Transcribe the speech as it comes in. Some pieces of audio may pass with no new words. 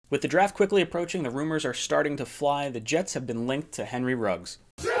With the draft quickly approaching, the rumors are starting to fly. The Jets have been linked to Henry Ruggs.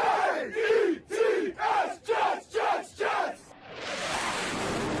 J-E-T-S, Jets, Jets, Jets!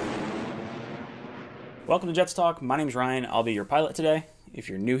 Welcome to Jets Talk. My name's Ryan. I'll be your pilot today. If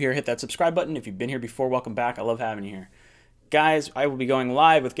you're new here, hit that subscribe button. If you've been here before, welcome back. I love having you here. Guys, I will be going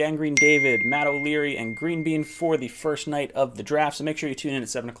live with Gangrene David, Matt O'Leary, and Green Bean for the first night of the draft, so make sure you tune in at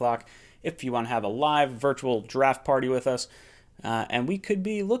 7 o'clock if you want to have a live virtual draft party with us. And we could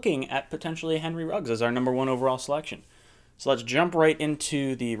be looking at potentially Henry Ruggs as our number 1 overall selection. So let's jump right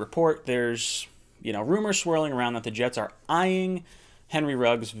into the report. There's, rumors swirling around that the Jets are eyeing Henry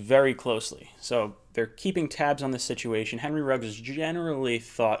Ruggs very closely. So they're keeping tabs on this situation. Henry Ruggs is generally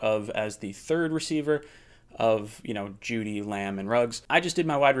thought of as the third receiver of, Jeudy, Lamb, and Ruggs. I just did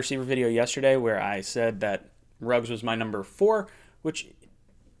my wide receiver video yesterday where I said that Ruggs was my number 4, which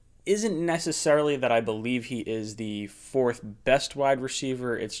isn't necessarily that I believe he is the 4th best wide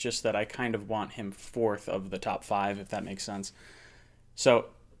receiver. It's just that I kind of want him 4th of the top 5, if that makes sense. So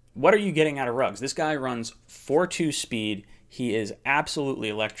what are you getting out of Ruggs? This guy runs 4.2 speed. He is absolutely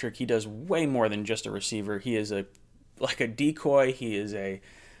electric. He does way more than just a receiver. He is like a decoy. He is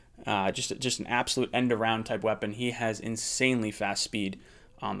just an absolute end-around type weapon. He has insanely fast speed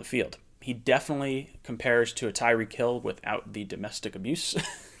on the field. He definitely compares to a Tyreek Hill without the domestic abuse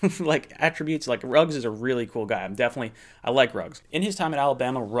attributes. Like, Ruggs is a really cool guy. I like Ruggs. In his time at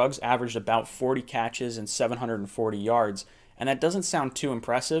Alabama, Ruggs averaged about 40 catches and 740 yards, and that doesn't sound too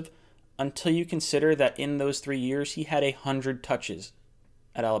impressive until you consider that in those 3 years, he had 100 touches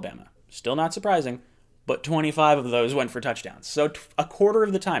at Alabama. Still not surprising, but 25 of those went for touchdowns. So a quarter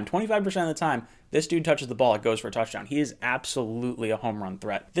of the time, 25% of the time, this dude touches the ball, it goes for a touchdown. He is absolutely a home run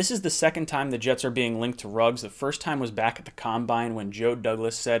threat. This is the second time the Jets are being linked to Ruggs. The first time was back at the Combine when Joe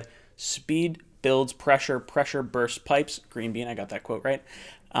Douglas said, "Speed builds pressure, pressure bursts pipes." Green Bean, I got that quote right.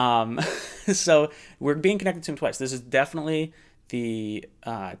 So we're being connected to him twice. This is definitely the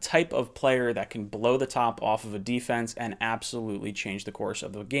type of player that can blow the top off of a defense and absolutely change the course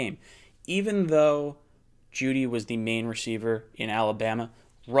of the game. Even though Jeudy was the main receiver in Alabama,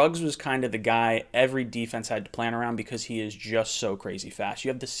 Ruggs was kind of the guy every defense had to plan around because he is just so crazy fast. You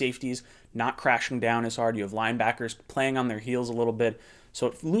have the safeties not crashing down as hard. You have linebackers playing on their heels a little bit. So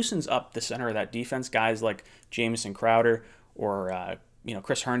it loosens up the center of that defense. Guys like Jamison Crowder or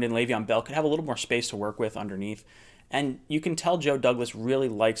Chris Herndon, Le'Veon Bell could have a little more space to work with underneath. And you can tell Joe Douglas really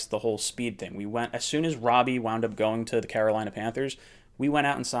likes the whole speed thing. As soon as Robbie wound up going to the Carolina Panthers, we went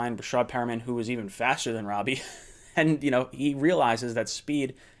out and signed Brashad Perriman, who was even faster than Robbie. And, he realizes that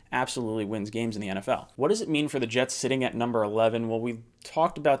speed absolutely wins games in the NFL. What does it mean for the Jets sitting at number 11? Well, we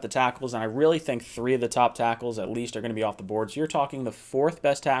talked about the tackles, and I really think 3 of the top tackles at least are going to be off the board. So you're talking the 4th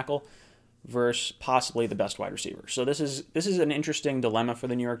best tackle versus possibly the best wide receiver. So this is an interesting dilemma for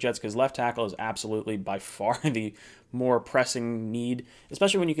the New York Jets because left tackle is absolutely by far the more pressing need,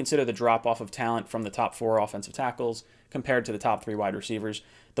 especially when you consider the drop-off of talent from the top 4 offensive tackles compared to the top 3 wide receivers.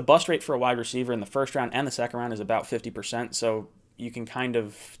 The bust rate for a wide receiver in the first round and the second round is about 50%, so you can kind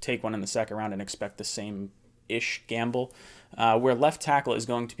of take one in the second round and expect the same-ish gamble, where left tackle is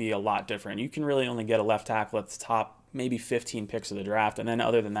going to be a lot different. You can really only get a left tackle at the top maybe 15 picks of the draft, and then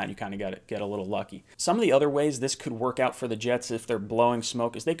other than that, you kind of get a little lucky. Some of the other ways this could work out for the Jets if they're blowing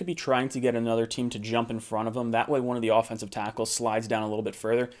smoke is they could be trying to get another team to jump in front of them. That way one of the offensive tackles slides down a little bit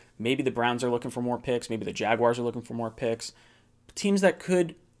further. Maybe the Browns are looking for more picks. Maybe the Jaguars are looking for more picks. Teams that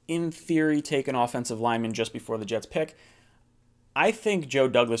could, in theory, take an offensive lineman just before the Jets pick. I think Joe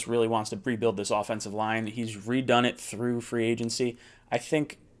Douglas really wants to rebuild this offensive line. He's redone it through free agency. I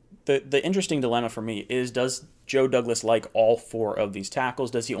think the interesting dilemma for me is, does Joe Douglas like all 4 of these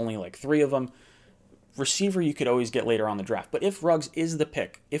tackles? Does he only like 3 of them? Receiver you could always get later on the draft. But if Ruggs is the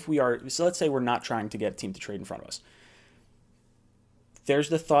pick, so let's say we're not trying to get a team to trade in front of us. There's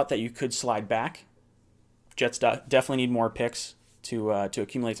the thought that you could slide back. Jets definitely need more picks to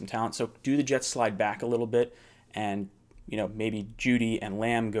accumulate some talent. So do the Jets slide back a little bit and maybe Jeudy and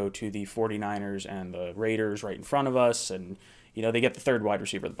Lamb go to the 49ers and the Raiders right in front of us, and they get the 3rd wide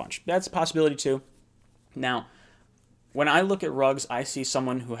receiver of the bunch. That's a possibility too. Now, when I look at Ruggs, I see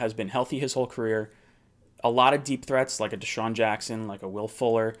someone who has been healthy his whole career. A lot of deep threats like a Deshaun Jackson, like a Will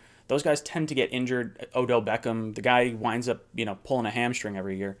Fuller. Those guys tend to get injured. Odell Beckham, the guy winds up pulling a hamstring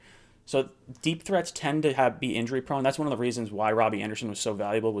every year. So deep threats tend to be injury prone. That's one of the reasons why Robbie Anderson was so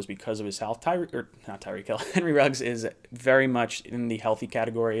valuable, was because of his health. Tyreek Hill. Henry Ruggs is very much in the healthy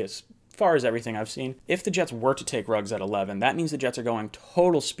category as far as everything I've seen. If the Jets were to take Ruggs at 11, that means the Jets are going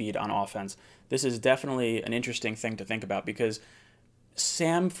total speed on offense. This is definitely an interesting thing to think about because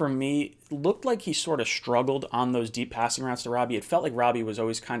Sam, for me, looked like he sort of struggled on those deep passing routes to Robbie. It felt like Robbie was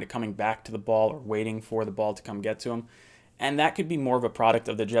always kind of coming back to the ball or waiting for the ball to come get to him. And that could be more of a product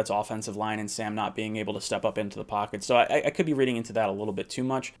of the Jets' offensive line and Sam not being able to step up into the pocket. So I could be reading into that a little bit too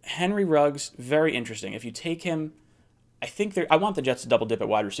much. Henry Ruggs, very interesting. If you take him, I want the Jets to double dip at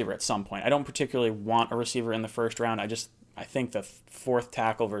wide receiver at some point. I don't particularly want a receiver in the first round. I think the fourth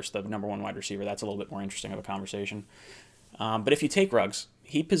tackle versus the number one wide receiver, that's a little bit more interesting of a conversation. But if you take Ruggs,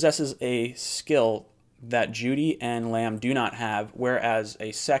 he possesses a skill that Jeudy and Lamb do not have, whereas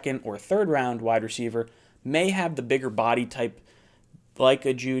a second or third round wide receiver may have the bigger body type like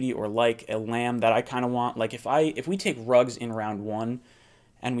a Jeudy or like a Lamb that I kind of want. Like if we take Ruggs in round 1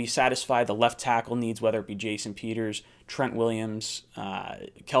 and we satisfy the left tackle needs, whether it be Jason Peters, Trent Williams,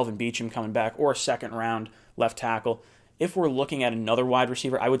 Kelvin Beachum coming back, or a second round left tackle, if we're looking at another wide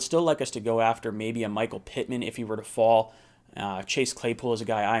receiver, I would still like us to go after maybe a Michael Pittman if he were to fall. Chase Claypool is a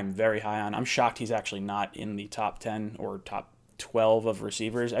guy I am very high on. I'm shocked he's actually not in the top 10 or top 12 of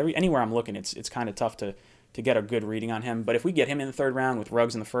receivers. Anywhere I'm looking, it's kind of tough to get a good reading on him. But if we get him in the third round with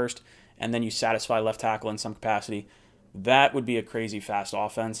Ruggs in the first, and then you satisfy left tackle in some capacity, that would be a crazy fast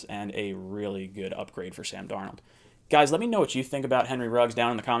offense and a really good upgrade for Sam Darnold. Guys, let me know what you think about Henry Ruggs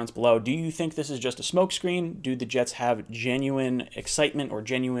down in the comments below. Do you think this is just a smokescreen? Do the Jets have genuine excitement or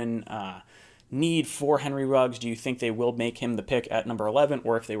genuine need for Henry Ruggs? Do you think they will make him the pick at number 11,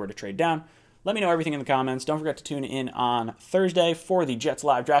 or if they were to trade down? Let me know everything in the comments. Don't forget to tune in on Thursday for the Jets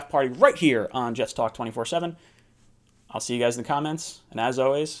Live Draft Party right here on Jets Talk 24/7. I'll see you guys in the comments, and as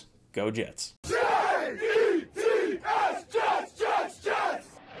always, go Jets.